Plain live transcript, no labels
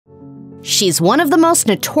She's one of the most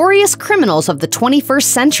notorious criminals of the 21st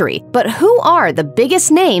century, but who are the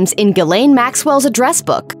biggest names in Ghislaine Maxwell's address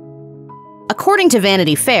book? According to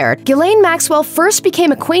Vanity Fair, Ghislaine Maxwell first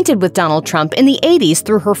became acquainted with Donald Trump in the 80s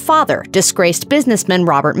through her father, disgraced businessman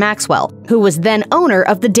Robert Maxwell, who was then owner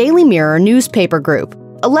of the Daily Mirror newspaper group.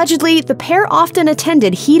 Allegedly, the pair often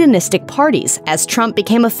attended hedonistic parties, as Trump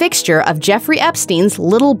became a fixture of Jeffrey Epstein's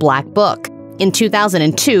Little Black Book. In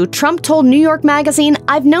 2002, Trump told New York Magazine,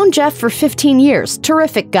 "I've known Jeff for 15 years,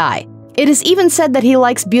 terrific guy. It is even said that he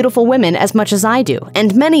likes beautiful women as much as I do,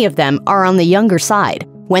 and many of them are on the younger side."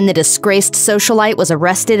 When the disgraced socialite was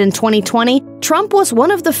arrested in 2020, Trump was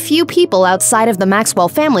one of the few people outside of the Maxwell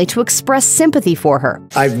family to express sympathy for her.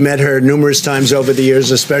 I've met her numerous times over the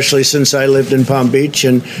years, especially since I lived in Palm Beach,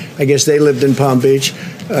 and I guess they lived in Palm Beach,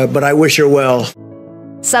 but I wish her well.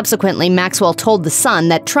 Subsequently, Maxwell told The Sun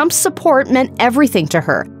that Trump's support meant everything to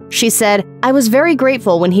her. She said, "I was very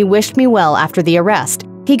grateful when he wished me well after the arrest.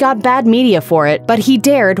 He got bad media for it, but he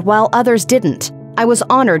dared while others didn't. I was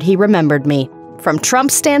honored he remembered me." From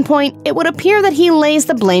Trump's standpoint, it would appear that he lays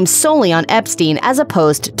the blame solely on Epstein as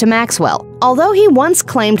opposed to Maxwell. Although he once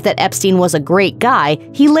claimed that Epstein was a great guy,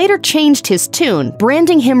 he later changed his tune,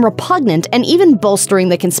 branding him repugnant and even bolstering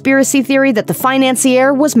the conspiracy theory that the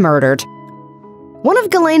financier was murdered. One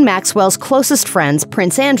of Ghislaine Maxwell's closest friends,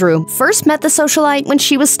 Prince Andrew, first met the socialite when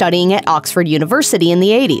she was studying at Oxford University in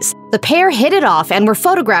the 80s. The pair hit it off and were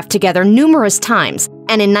photographed together numerous times,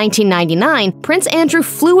 and in 1999, Prince Andrew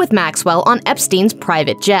flew with Maxwell on Epstein's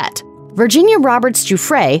private jet. Virginia Roberts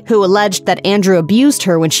Giuffre, who alleged that Andrew abused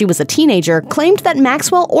her when she was a teenager, claimed that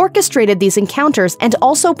Maxwell orchestrated these encounters and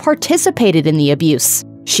also participated in the abuse.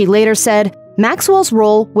 She later said, "Maxwell's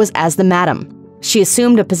role was as the madam. She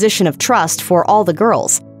assumed a position of trust for all the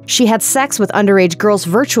girls. She had sex with underage girls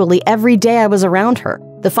virtually every day I was around her."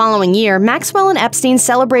 The following year, Maxwell and Epstein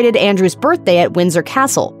celebrated Andrew's birthday at Windsor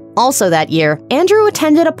Castle. Also that year, Andrew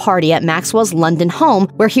attended a party at Maxwell's London home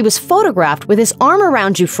where he was photographed with his arm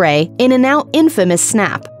around Giuffre in a now infamous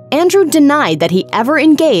snap. Andrew denied that he ever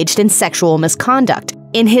engaged in sexual misconduct.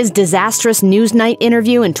 In his disastrous Newsnight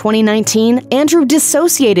interview in 2019, Andrew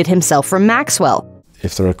dissociated himself from Maxwell.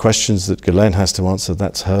 If there are questions that Ghislaine has to answer,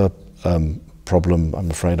 that's her problem. I'm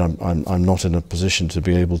afraid I'm not in a position to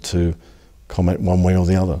be able to comment one way or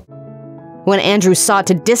the other. When Andrew sought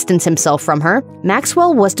to distance himself from her,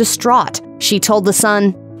 Maxwell was distraught. She told The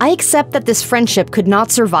Sun, "I accept that this friendship could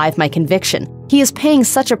not survive my conviction. He is paying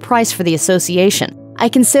such a price for the association. I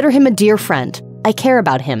consider him a dear friend. I care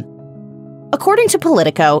about him." According to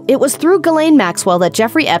Politico, it was through Ghislaine Maxwell that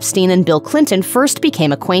Jeffrey Epstein and Bill Clinton first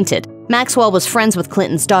became acquainted. Maxwell was friends with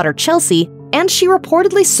Clinton's daughter Chelsea, and she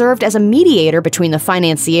reportedly served as a mediator between the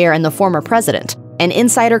financier and the former president. An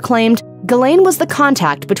insider claimed Ghislaine was the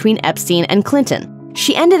contact between Epstein and Clinton.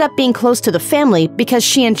 She ended up being close to the family because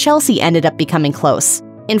she and Chelsea ended up becoming close.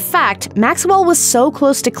 In fact, Maxwell was so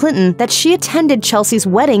close to Clinton that she attended Chelsea's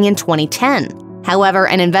wedding in 2010. However,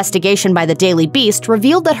 an investigation by the Daily Beast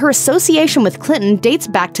revealed that her association with Clinton dates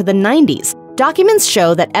back to the 90s. Documents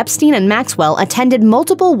show that Epstein and Maxwell attended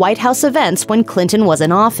multiple White House events when Clinton was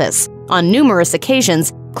in office. On numerous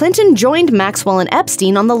occasions, Clinton joined Maxwell and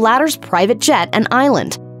Epstein on the latter's private jet and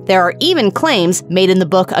island. There are even claims, made in the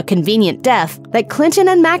book A Convenient Death, that Clinton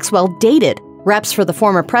and Maxwell dated. Reps for the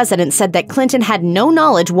former president said that Clinton had no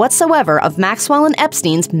knowledge whatsoever of Maxwell and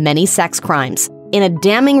Epstein's many sex crimes. In a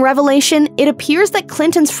damning revelation, it appears that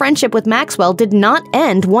Clinton's friendship with Maxwell did not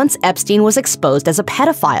end once Epstein was exposed as a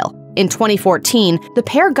pedophile. In 2014, the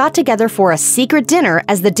pair got together for a secret dinner,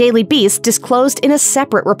 as the Daily Beast disclosed in a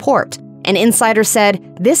separate report. An insider said,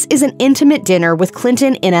 "This is an intimate dinner with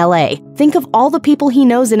Clinton in LA. Think of all the people he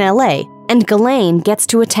knows in LA, and Ghislaine gets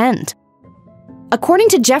to attend." According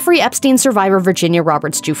to Jeffrey Epstein survivor Virginia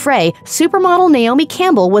Roberts Giuffre, supermodel Naomi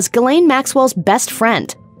Campbell was Ghislaine Maxwell's best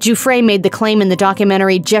friend. Giuffre made the claim in the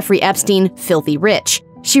documentary Jeffrey Epstein, Filthy Rich.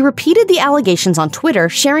 She repeated the allegations on Twitter,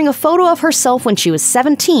 sharing a photo of herself when she was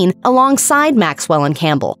 17 alongside Maxwell and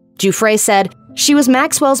Campbell. Giuffre said, "She was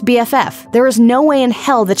Maxwell's BFF. There is no way in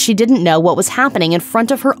hell that she didn't know what was happening in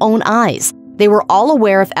front of her own eyes. They were all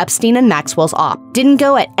aware of Epstein and Maxwell's op. Didn't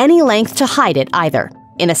go at any length to hide it either."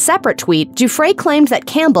 In a separate tweet, Giuffre claimed that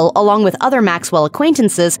Campbell, along with other Maxwell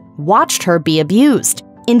acquaintances, watched her be abused.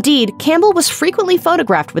 Indeed, Campbell was frequently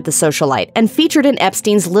photographed with the socialite and featured in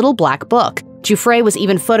Epstein's Little Black Book. Giuffre was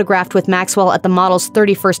even photographed with Maxwell at the model's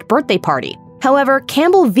 31st birthday party. However,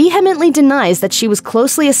 Campbell vehemently denies that she was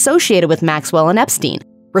closely associated with Maxwell and Epstein.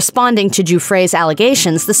 Responding to Giuffre's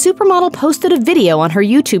allegations, the supermodel posted a video on her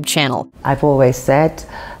YouTube channel. "I've always said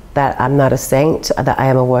that I'm not a saint, that I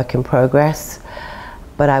am a work in progress.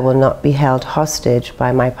 but I will not be held hostage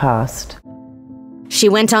by my past. She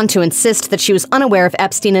went on to insist that she was unaware of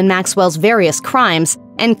Epstein and Maxwell's various crimes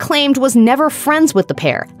and claimed was never friends with the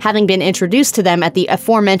pair, having been introduced to them at the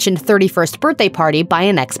aforementioned 31st birthday party by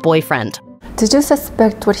an ex-boyfriend. Did you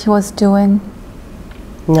suspect what he was doing?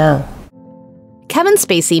 No. Kevin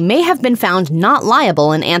Spacey may have been found not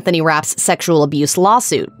liable in Anthony Rapp's sexual abuse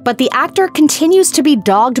lawsuit, but the actor continues to be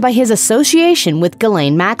dogged by his association with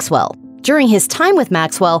Ghislaine Maxwell. During his time with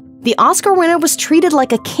Maxwell, the Oscar winner was treated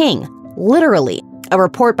like a king, literally. A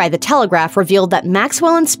report by The Telegraph revealed that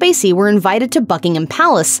Maxwell and Spacey were invited to Buckingham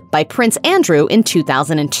Palace by Prince Andrew in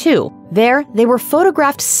 2002. There, they were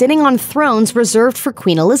photographed sitting on thrones reserved for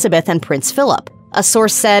Queen Elizabeth and Prince Philip. A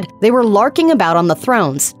source said they were larking about on the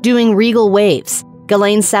thrones, doing regal waves.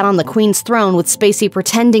 Ghislaine sat on the Queen's throne with Spacey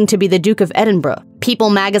pretending to be the Duke of Edinburgh. People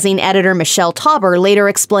magazine editor Michelle Tauber later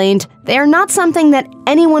explained, "They are not something that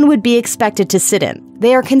anyone would be expected to sit in.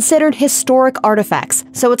 They are considered historic artifacts,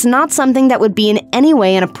 so it's not something that would be in any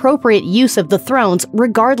way an appropriate use of the thrones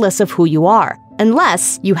regardless of who you are,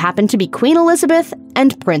 unless you happen to be Queen Elizabeth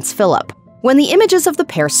and Prince Philip." When the images of the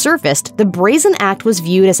pair surfaced, the brazen act was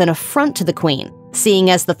viewed as an affront to the Queen, seeing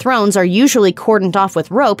as the thrones are usually cordoned off with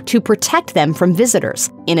rope to protect them from visitors.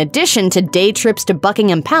 In addition to day trips to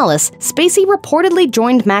Buckingham Palace, Spacey reportedly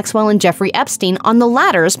joined Maxwell and Jeffrey Epstein on the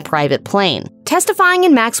latter's private plane. Testifying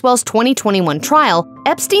in Maxwell's 2021 trial,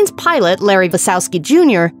 Epstein's pilot, Larry Wasowski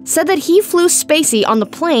Jr., said that he flew Spacey on the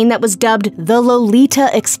plane that was dubbed the Lolita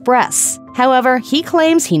Express. However, he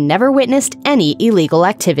claims he never witnessed any illegal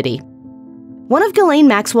activity. One of Ghislaine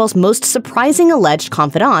Maxwell's most surprising alleged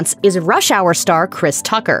confidants is Rush Hour star Chris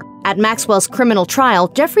Tucker. At Maxwell's criminal trial,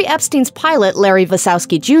 Jeffrey Epstein's pilot, Larry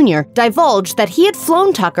Wasowski Jr., divulged that he had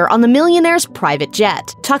flown Tucker on the millionaire's private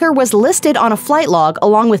jet. Tucker was listed on a flight log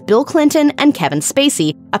along with Bill Clinton and Kevin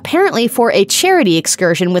Spacey, apparently for a charity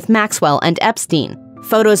excursion with Maxwell and Epstein.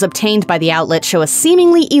 Photos obtained by the outlet show a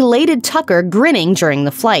seemingly elated Tucker grinning during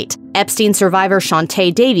the flight. Epstein survivor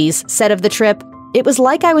Shantae Davies said of the trip, "It was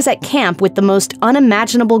like I was at camp with the most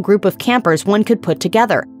unimaginable group of campers one could put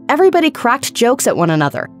together. Everybody cracked jokes at one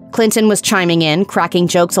another. Clinton was chiming in, cracking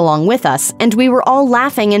jokes along with us, and we were all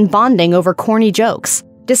laughing and bonding over corny jokes."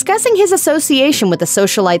 Discussing his association with the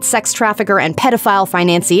socialite, sex trafficker, and pedophile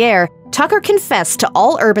financier, Tucker confessed to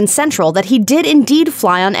All Urban Central that he did indeed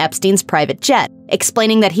fly on Epstein's private jet,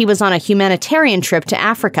 explaining that he was on a humanitarian trip to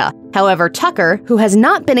Africa. However, Tucker, who has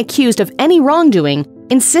not been accused of any wrongdoing,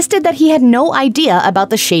 insisted that he had no idea about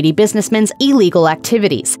the shady businessman's illegal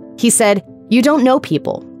activities. He said, "You don't know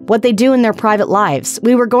people, what they do in their private lives.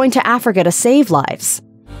 We were going to Africa to save lives."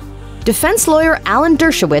 Defense lawyer Alan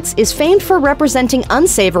Dershowitz is famed for representing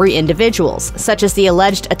unsavory individuals, such as the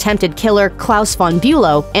alleged attempted killer Klaus von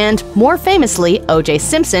Bülow and, more famously, O.J.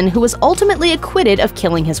 Simpson, who was ultimately acquitted of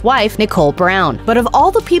killing his wife, Nicole Brown. But of all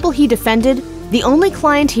the people he defended, the only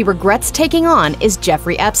client he regrets taking on is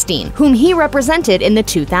Jeffrey Epstein, whom he represented in the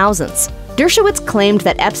 2000s. Dershowitz claimed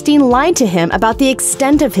that Epstein lied to him about the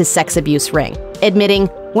extent of his sex abuse ring, admitting,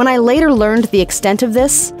 "When I later learned the extent of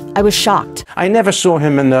this, I was shocked. I never saw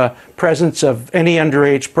him in the presence of any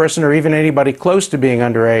underage person or even anybody close to being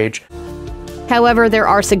underage." However, there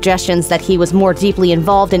are suggestions that he was more deeply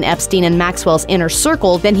involved in Epstein and Maxwell's inner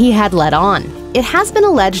circle than he had let on. It has been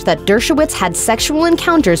alleged that Dershowitz had sexual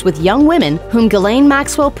encounters with young women whom Ghislaine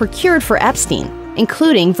Maxwell procured for Epstein,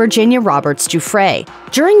 including Virginia Roberts Giuffre.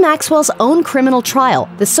 During Maxwell's own criminal trial,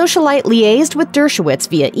 the socialite liaised with Dershowitz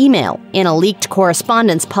via email. In a leaked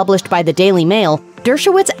correspondence published by the Daily Mail,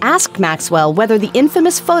 Dershowitz asked Maxwell whether the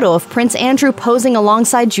infamous photo of Prince Andrew posing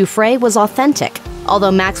alongside Giuffre was authentic.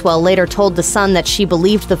 Although Maxwell later told The Sun that she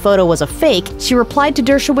believed the photo was a fake, she replied to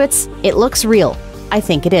Dershowitz, "It looks real. I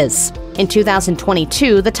think it is." In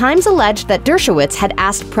 2022, The Times alleged that Dershowitz had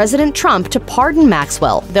asked President Trump to pardon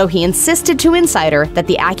Maxwell, though he insisted to Insider that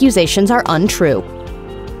the accusations are untrue.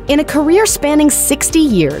 In a career spanning 60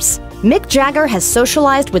 years, Mick Jagger has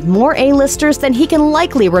socialized with more A-listers than he can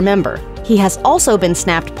likely remember. He has also been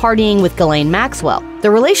snapped partying with Ghislaine Maxwell.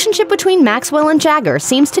 The relationship between Maxwell and Jagger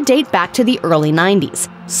seems to date back to the early 90s.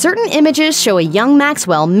 Certain images show a young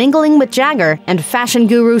Maxwell mingling with Jagger and fashion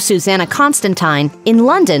guru Susanna Constantine in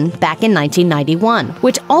London back in 1991,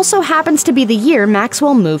 which also happens to be the year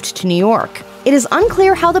Maxwell moved to New York. It is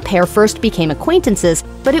unclear how the pair first became acquaintances,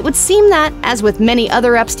 but it would seem that, as with many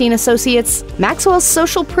other Epstein associates, Maxwell's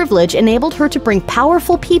social privilege enabled her to bring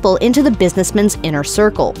powerful people into the businessman's inner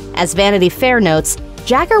circle. As Vanity Fair notes,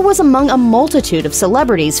 Jagger was among a multitude of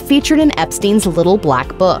celebrities featured in Epstein's Little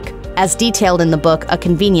Black Book. As detailed in the book A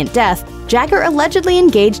Convenient Death, Jagger allegedly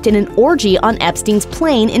engaged in an orgy on Epstein's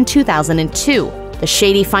plane in 2002. The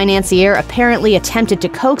shady financier apparently attempted to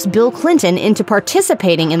coax Bill Clinton into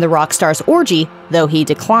participating in the rock star's orgy, though he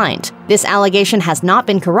declined. This allegation has not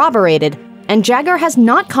been corroborated, and Jagger has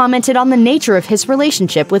not commented on the nature of his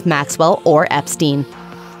relationship with Maxwell or Epstein.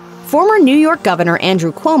 Former New York Governor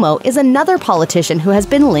Andrew Cuomo is another politician who has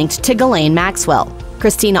been linked to Ghislaine Maxwell.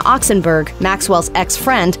 Christina Oxenberg, Maxwell's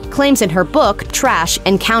ex-friend, claims in her book, Trash: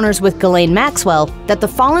 Encounters with Ghislaine Maxwell, that the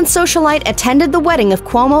fallen socialite attended the wedding of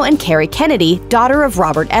Cuomo and Kerry Kennedy, daughter of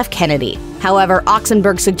Robert F. Kennedy. However,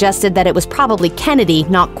 Oxenberg suggested that it was probably Kennedy,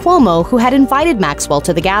 not Cuomo, who had invited Maxwell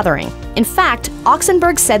to the gathering. In fact,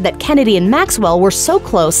 Oxenberg said that Kennedy and Maxwell were so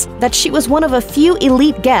close that she was one of a few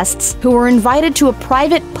elite guests who were invited to a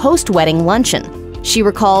private post-wedding luncheon. She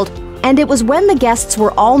recalled, "And it was when the guests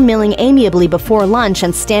were all milling amiably before lunch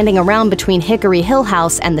and standing around between Hickory Hill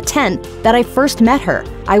House and the tent that I first met her.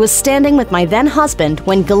 I was standing with my then-husband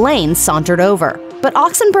when Ghislaine sauntered over." But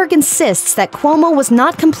Oxenberg insists that Cuomo was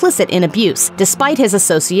not complicit in abuse, despite his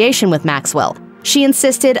association with Maxwell. She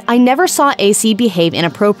insisted, "I never saw AC behave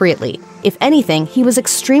inappropriately. If anything, he was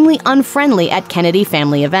extremely unfriendly at Kennedy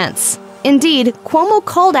family events." Indeed, Cuomo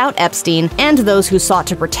called out Epstein and those who sought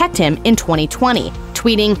to protect him in 2020,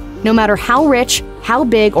 tweeting, "No matter how rich, how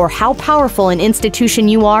big, or how powerful an institution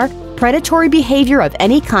you are, predatory behavior of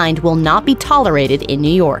any kind will not be tolerated in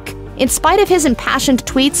New York." In spite of his impassioned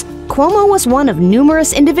tweets, Cuomo was one of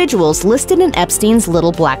numerous individuals listed in Epstein's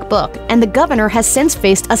Little Black Book, and the governor has since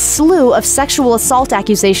faced a slew of sexual assault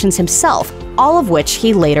accusations himself, all of which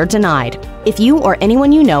he later denied. If you or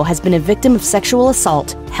anyone you know has been a victim of sexual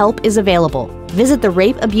assault, help is available. Visit the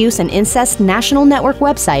Rape, Abuse, and Incest National Network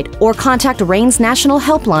website or contact RAIN's National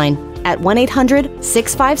Helpline at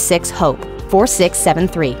 1-800-656-HOPE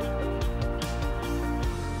 4673.